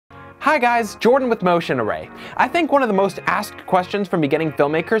Hi guys, Jordan with Motion Array. I think one of the most asked questions from beginning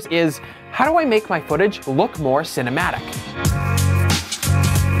filmmakers is, how do I make my footage look more cinematic?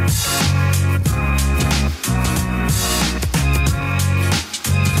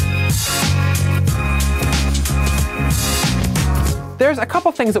 There's a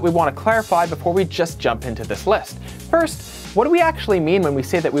couple things that we want to clarify before we just jump into this list. First, what do we actually mean when we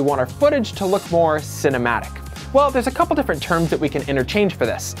say that we want our footage to look more cinematic? Well, there's a couple different terms that we can interchange for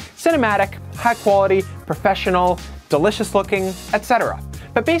this. Cinematic, high quality, professional, delicious looking, etc.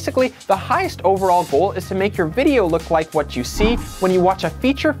 But basically, the highest overall goal is to make your video look like what you see when you watch a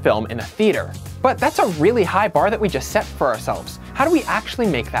feature film in a theater. But that's a really high bar that we just set for ourselves. How do we actually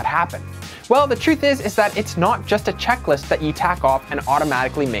make that happen? Well, the truth is that it's not just a checklist that you tack off and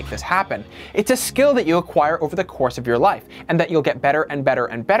automatically make this happen. It's a skill that you acquire over the course of your life, and that you'll get better and better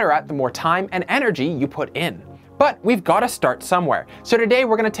and better at the more time and energy you put in. But we've got to start somewhere. So today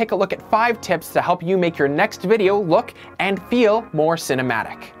we're going to take a look at 5 tips to help you make your next video look and feel more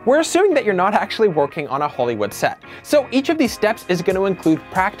cinematic. We're assuming that you're not actually working on a Hollywood set. So each of these steps is going to include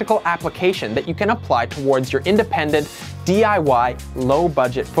practical application that you can apply towards your independent, DIY,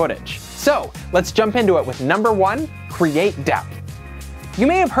 low-budget footage. So let's jump into it with number 1, create depth. You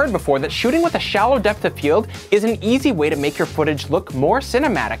may have heard before that shooting with a shallow depth of field is an easy way to make your footage look more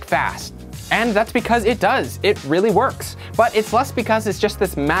cinematic fast. And that's because it does. It really works. But it's less because it's just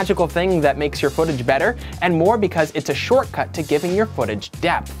this magical thing that makes your footage better, and more because it's a shortcut to giving your footage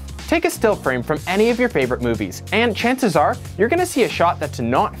depth. Take a still frame from any of your favorite movies, and chances are you're going to see a shot that's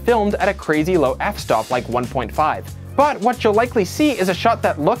not filmed at a crazy low f-stop like 1.5. But what you'll likely see is a shot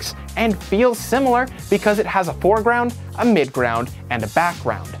that looks and feels similar because it has a foreground, a midground, and a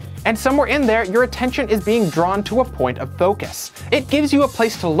background. And somewhere in there, your attention is being drawn to a point of focus. It gives you a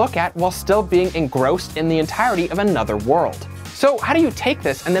place to look at while still being engrossed in the entirety of another world. So how do you take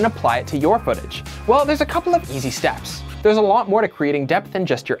this and then apply it to your footage? Well, there's a couple of easy steps. There's a lot more to creating depth than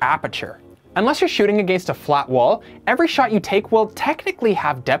just your aperture. Unless you're shooting against a flat wall, every shot you take will technically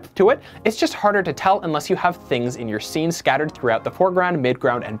have depth to it. It's just harder to tell unless you have things in your scene scattered throughout the foreground,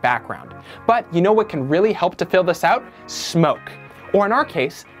 midground, and background. But you know what can really help to fill this out? Smoke. Or in our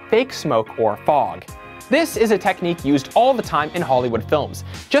case, fake smoke or fog. This is a technique used all the time in Hollywood films,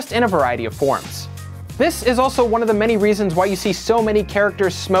 just in a variety of forms. This is also one of the many reasons why you see so many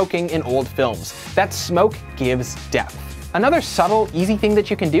characters smoking in old films. That smoke gives depth. Another subtle, easy thing that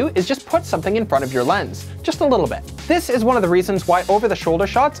you can do is just put something in front of your lens, just a little bit. This is one of the reasons why over-the-shoulder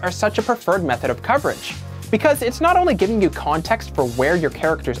shots are such a preferred method of coverage. Because it's not only giving you context for where your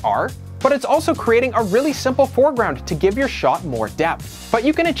characters are, but it's also creating a really simple foreground to give your shot more depth. But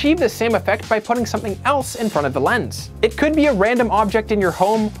you can achieve the same effect by putting something else in front of the lens. It could be a random object in your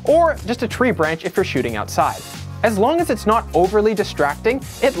home, or just a tree branch if you're shooting outside. As long as it's not overly distracting,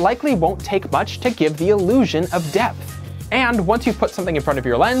 it likely won't take much to give the illusion of depth. And once you've put something in front of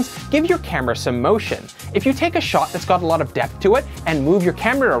your lens, give your camera some motion. If you take a shot that's got a lot of depth to it and move your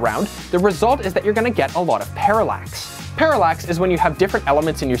camera around, the result is that you're going to get a lot of parallax. Parallax is when you have different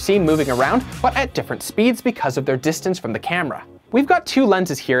elements in your scene moving around, but at different speeds because of their distance from the camera. We've got 2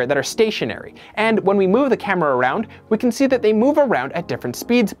 lenses here that are stationary, and when we move the camera around, we can see that they move around at different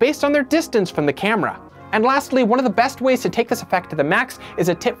speeds based on their distance from the camera. And lastly, one of the best ways to take this effect to the max is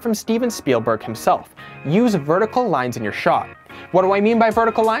a tip from Steven Spielberg himself. Use vertical lines in your shot. What do I mean by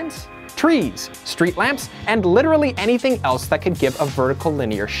vertical lines? Trees, street lamps, and literally anything else that could give a vertical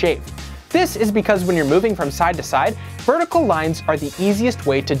linear shape. This is because when you're moving from side to side, vertical lines are the easiest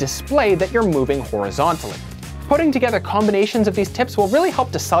way to display that you're moving horizontally. Putting together combinations of these tips will really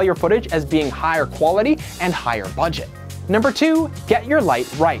help to sell your footage as being higher quality and higher budget. Number 2, get your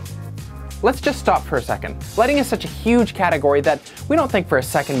light right. Let's just stop for a second. Lighting is such a huge category that we don't think for a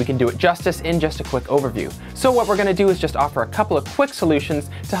second we can do it justice in just a quick overview. So what we're going to do is just offer a couple of quick solutions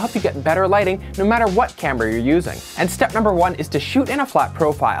to help you get better lighting no matter what camera you're using. And step number 1 is to shoot in a flat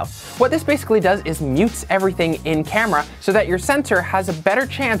profile. What this basically does is mutes everything in camera so that your sensor has a better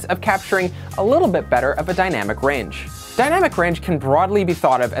chance of capturing a little bit better of a dynamic range. Dynamic range can broadly be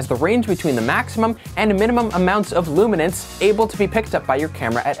thought of as the range between the maximum and minimum amounts of luminance able to be picked up by your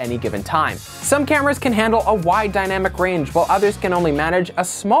camera at any given time. Some cameras can handle a wide dynamic range, while others can only manage a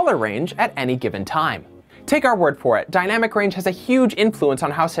smaller range at any given time. Take our word for it, dynamic range has a huge influence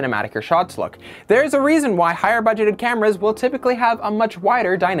on how cinematic your shots look. There's a reason why higher budgeted cameras will typically have a much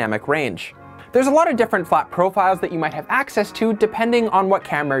wider dynamic range. There's a lot of different flat profiles that you might have access to depending on what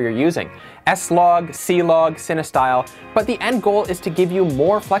camera you're using. S-Log, C-Log, CineStyle, but the end goal is to give you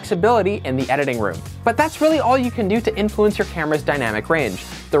more flexibility in the editing room. But that's really all you can do to influence your camera's dynamic range.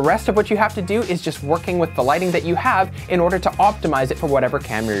 The rest of what you have to do is just working with the lighting that you have in order to optimize it for whatever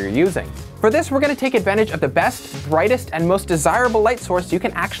camera you're using. For this, we're going to take advantage of the best, brightest, and most desirable light source you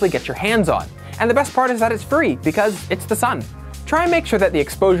can actually get your hands on. And the best part is that it's free, because it's the sun. Try and make sure that the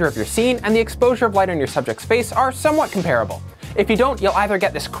exposure of your scene and the exposure of light on your subject's face are somewhat comparable. If you don't, you'll either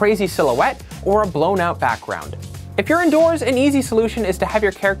get this crazy silhouette or a blown out background. If you're indoors, an easy solution is to have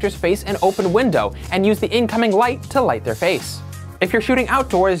your characters face an open window and use the incoming light to light their face. If you're shooting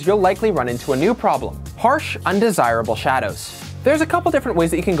outdoors, you'll likely run into a new problem: harsh, undesirable shadows. There's a couple different ways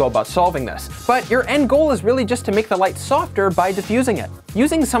that you can go about solving this, but your end goal is really just to make the light softer by diffusing it.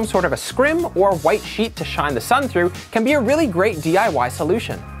 Using some sort of a scrim or white sheet to shine the sun through can be a really great DIY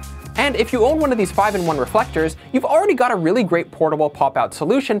solution. And if you own one of these 5-in-1 reflectors, you've already got a really great portable pop-out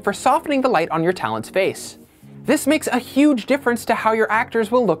solution for softening the light on your talent's face. This makes a huge difference to how your actors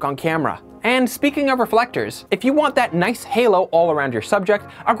will look on camera. And speaking of reflectors, if you want that nice halo all around your subject,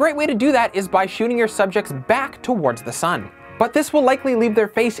 a great way to do that is by shooting your subjects back towards the sun. But this will likely leave their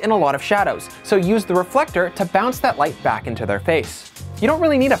face in a lot of shadows, so use the reflector to bounce that light back into their face. You don't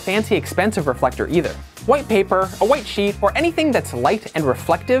really need a fancy, expensive reflector either. White paper, a white sheet, or anything that's light and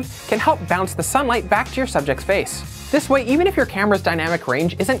reflective can help bounce the sunlight back to your subject's face. This way, even if your camera's dynamic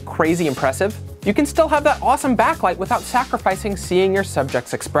range isn't crazy impressive, you can still have that awesome backlight without sacrificing seeing your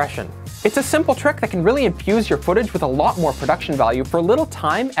subject's expression. It's a simple trick that can really infuse your footage with a lot more production value for little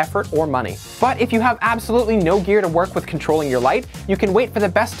time, effort, or money. But if you have absolutely no gear to work with controlling your light, you can wait for the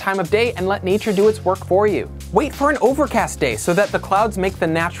best time of day and let nature do its work for you. Wait for an overcast day so that the clouds make the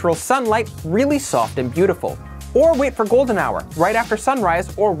natural sunlight really soft and beautiful. Or wait for golden hour, right after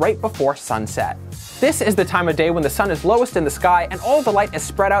sunrise or right before sunset. This is the time of day when the sun is lowest in the sky and all the light is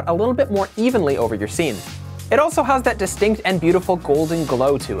spread out a little bit more evenly over your scene. It also has that distinct and beautiful golden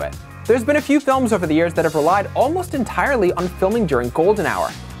glow to it. There's been a few films over the years that have relied almost entirely on filming during golden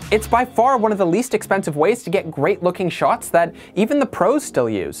hour. It's by far one of the least expensive ways to get great looking shots that even the pros still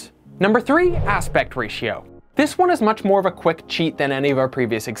use. Number 3, aspect ratio. This one is much more of a quick cheat than any of our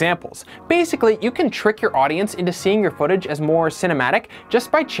previous examples. Basically, you can trick your audience into seeing your footage as more cinematic just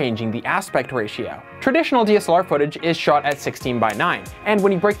by changing the aspect ratio. Traditional DSLR footage is shot at 16:9, and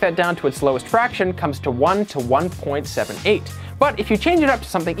when you break that down to its lowest fraction, comes to 1 to 1.78. But if you change it up to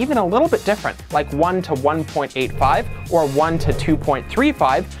something even a little bit different, like 1 to 1.85 or 1 to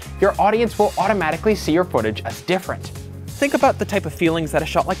 2.35, your audience will automatically see your footage as different. Think about the type of feelings that a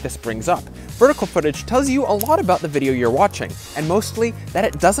shot like this brings up. Vertical footage tells you a lot about the video you're watching, and mostly that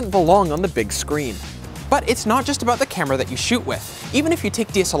it doesn't belong on the big screen. But it's not just about the camera that you shoot with. Even if you take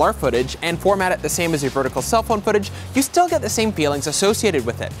DSLR footage and format it the same as your vertical cell phone footage, you still get the same feelings associated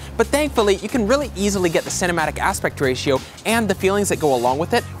with it. But thankfully, you can really easily get the cinematic aspect ratio and the feelings that go along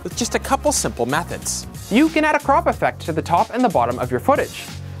with it with just a couple simple methods. You can add a crop effect to the top and the bottom of your footage,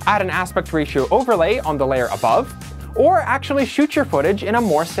 add an aspect ratio overlay on the layer above, or actually shoot your footage in a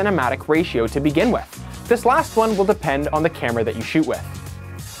more cinematic ratio to begin with. This last one will depend on the camera that you shoot with.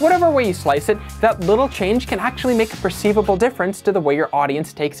 Whatever way you slice it, that little change can actually make a perceivable difference to the way your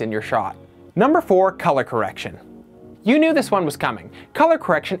audience takes in your shot. Number 4, color correction. You knew this one was coming. Color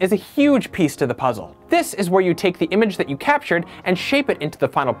correction is a huge piece to the puzzle. This is where you take the image that you captured and shape it into the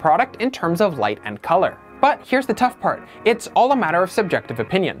final product in terms of light and color. But here's the tough part. It's all a matter of subjective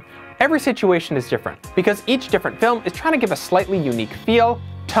opinion. Every situation is different, because each different film is trying to give a slightly unique feel,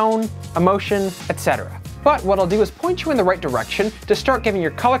 tone, emotion, etc. But what I'll do is point you in the right direction to start giving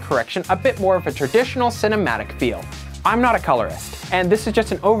your color correction a bit more of a traditional cinematic feel. I'm not a colorist, and this is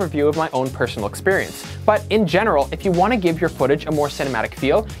just an overview of my own personal experience. But in general, if you want to give your footage a more cinematic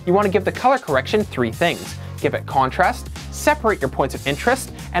feel, you want to give the color correction 3 things. Give it contrast, separate your points of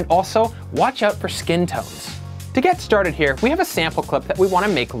interest, and also watch out for skin tones. To get started here, we have a sample clip that we want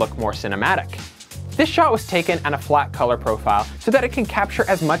to make look more cinematic. This shot was taken on a flat color profile so that it can capture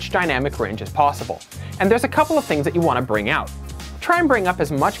as much dynamic range as possible. And there's a couple of things that you want to bring out. Try and bring up as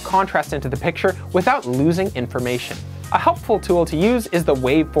much contrast into the picture without losing information. A helpful tool to use is the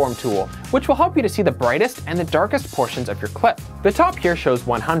waveform tool, which will help you to see the brightest and the darkest portions of your clip. The top here shows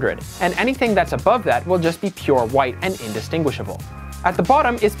 100, and anything that's above that will just be pure white and indistinguishable. At the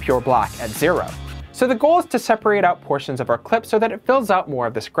bottom is pure black at 0. So the goal is to separate out portions of our clip so that it fills out more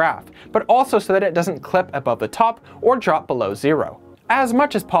of this graph, but also so that it doesn't clip above the top or drop below 0. As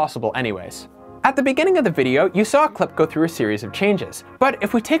much as possible anyways. At the beginning of the video, you saw a clip go through a series of changes, but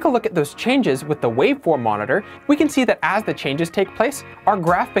if we take a look at those changes with the waveform monitor, we can see that as the changes take place, our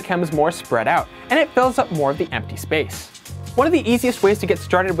graph becomes more spread out, and it fills up more of the empty space. One of the easiest ways to get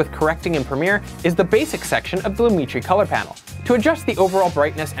started with correcting in Premiere is the basic section of the Lumetri color panel. To adjust the overall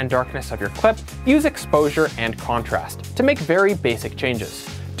brightness and darkness of your clip, use exposure and contrast to make very basic changes.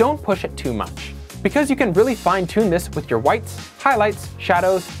 Don't push it too much, because you can really fine-tune this with your whites, highlights,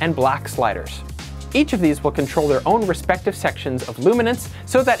 shadows, and black sliders. Each of these will control their own respective sections of luminance,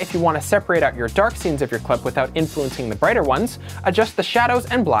 so that if you want to separate out your dark scenes of your clip without influencing the brighter ones, adjust the shadows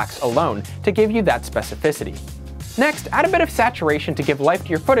and blacks alone to give you that specificity. Next, add a bit of saturation to give life to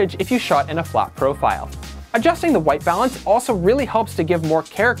your footage if you shot in a flat profile. Adjusting the white balance also really helps to give more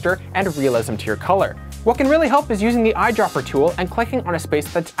character and realism to your color. What can really help is using the eyedropper tool and clicking on a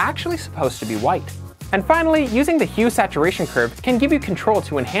space that's actually supposed to be white. And finally, using the hue saturation curve can give you control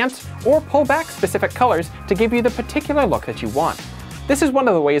to enhance or pull back specific colors to give you the particular look that you want. This is one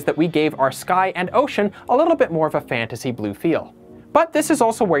of the ways that we gave our sky and ocean a little bit more of a fantasy blue feel. But this is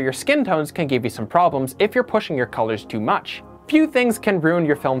also where your skin tones can give you some problems if you're pushing your colors too much. Few things can ruin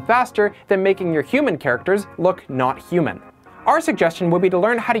your film faster than making your human characters look not human. Our suggestion would be to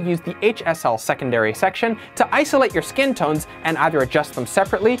learn how to use the HSL secondary section to isolate your skin tones and either adjust them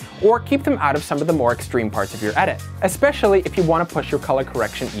separately or keep them out of some of the more extreme parts of your edit, especially if you want to push your color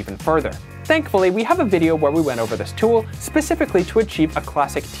correction even further. Thankfully, we have a video where we went over this tool specifically to achieve a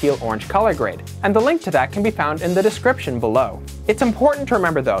classic teal-orange color grade, and the link to that can be found in the description below. It's important to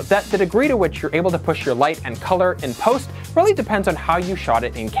remember though that the degree to which you're able to push your light and color in post really depends on how you shot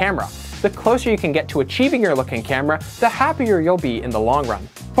it in camera. The closer you can get to achieving your look in camera, the happier you'll be in the long run.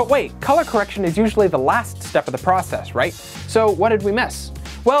 But wait, color correction is usually the last step of the process, right? So what did we miss?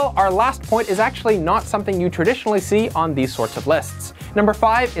 Well, our last point is actually not something you traditionally see on these sorts of lists. Number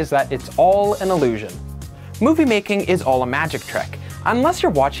 5 is that it's all an illusion. Movie making is all a magic trick. Unless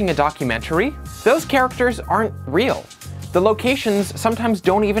you're watching a documentary, those characters aren't real. The locations sometimes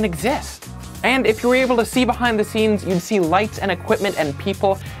don't even exist. And if you were able to see behind the scenes, you'd see lights and equipment and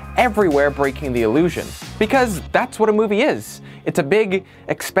people everywhere breaking the illusion. Because that's what a movie is. It's a big,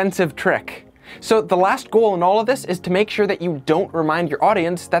 expensive trick. So the last goal in all of this is to make sure that you don't remind your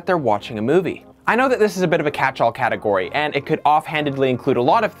audience that they're watching a movie. I know that this is a bit of a catch-all category, and it could offhandedly include a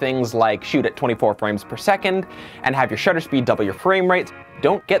lot of things like shoot at 24 frames per second, and have your shutter speed double your frame rate,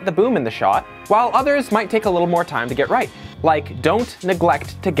 don't get the boom in the shot, while others might take a little more time to get right, like don't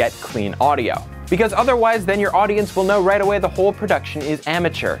neglect to get clean audio. Because otherwise then your audience will know right away the whole production is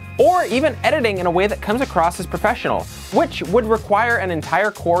amateur, or even editing in a way that comes across as professional, which would require an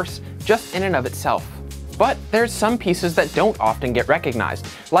entire course just in and of itself. But there's some pieces that don't often get recognized,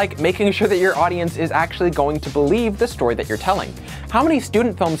 like making sure that your audience is actually going to believe the story that you're telling. How many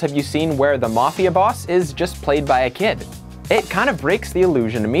student films have you seen where the mafia boss is just played by a kid? It kind of breaks the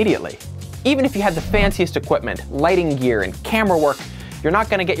illusion immediately. Even if you had the fanciest equipment, lighting gear, and camera work, you're not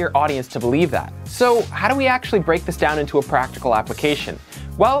going to get your audience to believe that. So how do we actually break this down into a practical application?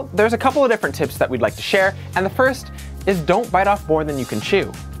 Well, there's a couple of different tips that we'd like to share, and the first is don't bite off more than you can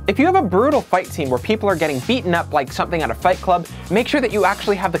chew. If you have a brutal fight scene where people are getting beaten up like something at a Fight Club, make sure that you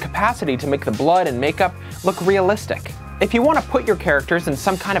actually have the capacity to make the blood and makeup look realistic. If you want to put your characters in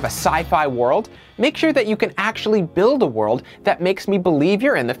some kind of a sci-fi world, make sure that you can actually build a world that makes me believe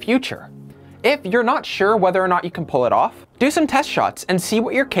you're in the future. If you're not sure whether or not you can pull it off, do some test shots and see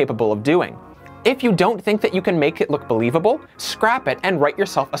what you're capable of doing. If you don't think that you can make it look believable, scrap it and write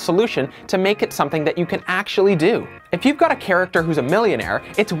yourself a solution to make it something that you can actually do. If you've got a character who's a millionaire,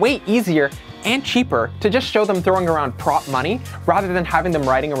 it's way easier and cheaper to just show them throwing around prop money rather than having them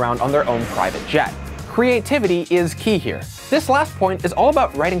riding around on their own private jet. Creativity is key here. This last point is all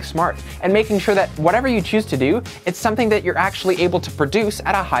about writing smart and making sure that whatever you choose to do, it's something that you're actually able to produce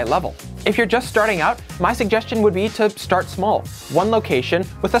at a high level. If you're just starting out, my suggestion would be to start small, one location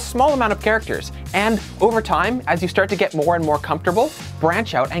with a small amount of characters, and over time, as you start to get more and more comfortable,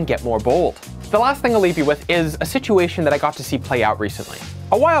 branch out and get more bold. The last thing I'll leave you with is a situation that I got to see play out recently.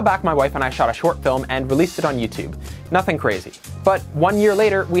 A while back, my wife and I shot a short film and released it on YouTube. Nothing crazy. But 1 year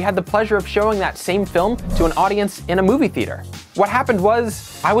later, we had the pleasure of showing that same film to an audience in a movie theater. What happened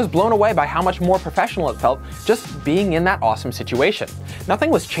was, I was blown away by how much more professional it felt just being in that awesome situation.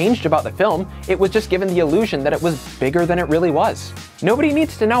 Nothing was changed about the film, it was just given the illusion that it was bigger than it really was. Nobody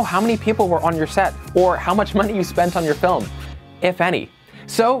needs to know how many people were on your set, or how much money you spent on your film, if any.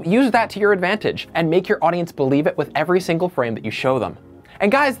 So use that to your advantage, and make your audience believe it with every single frame that you show them.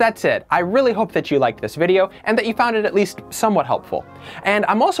 And guys, that's it. I really hope that you liked this video and that you found it at least somewhat helpful. And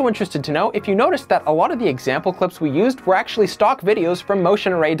I'm also interested to know if you noticed that a lot of the example clips we used were actually stock videos from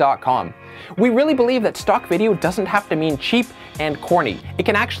motionarray.com. We really believe that stock video doesn't have to mean cheap and corny. It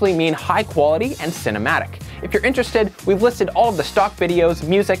can actually mean high quality and cinematic. If you're interested, we've listed all of the stock videos,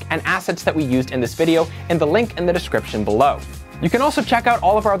 music, and assets that we used in this video in the link in the description below. You can also check out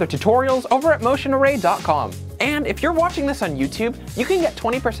all of our other tutorials over at motionarray.com. And if you're watching this on YouTube, you can get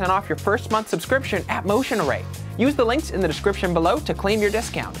 20% off your first month subscription at Motion Array. Use the links in the description below to claim your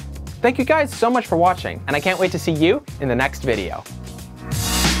discount. Thank you guys so much for watching, and I can't wait to see you in the next video.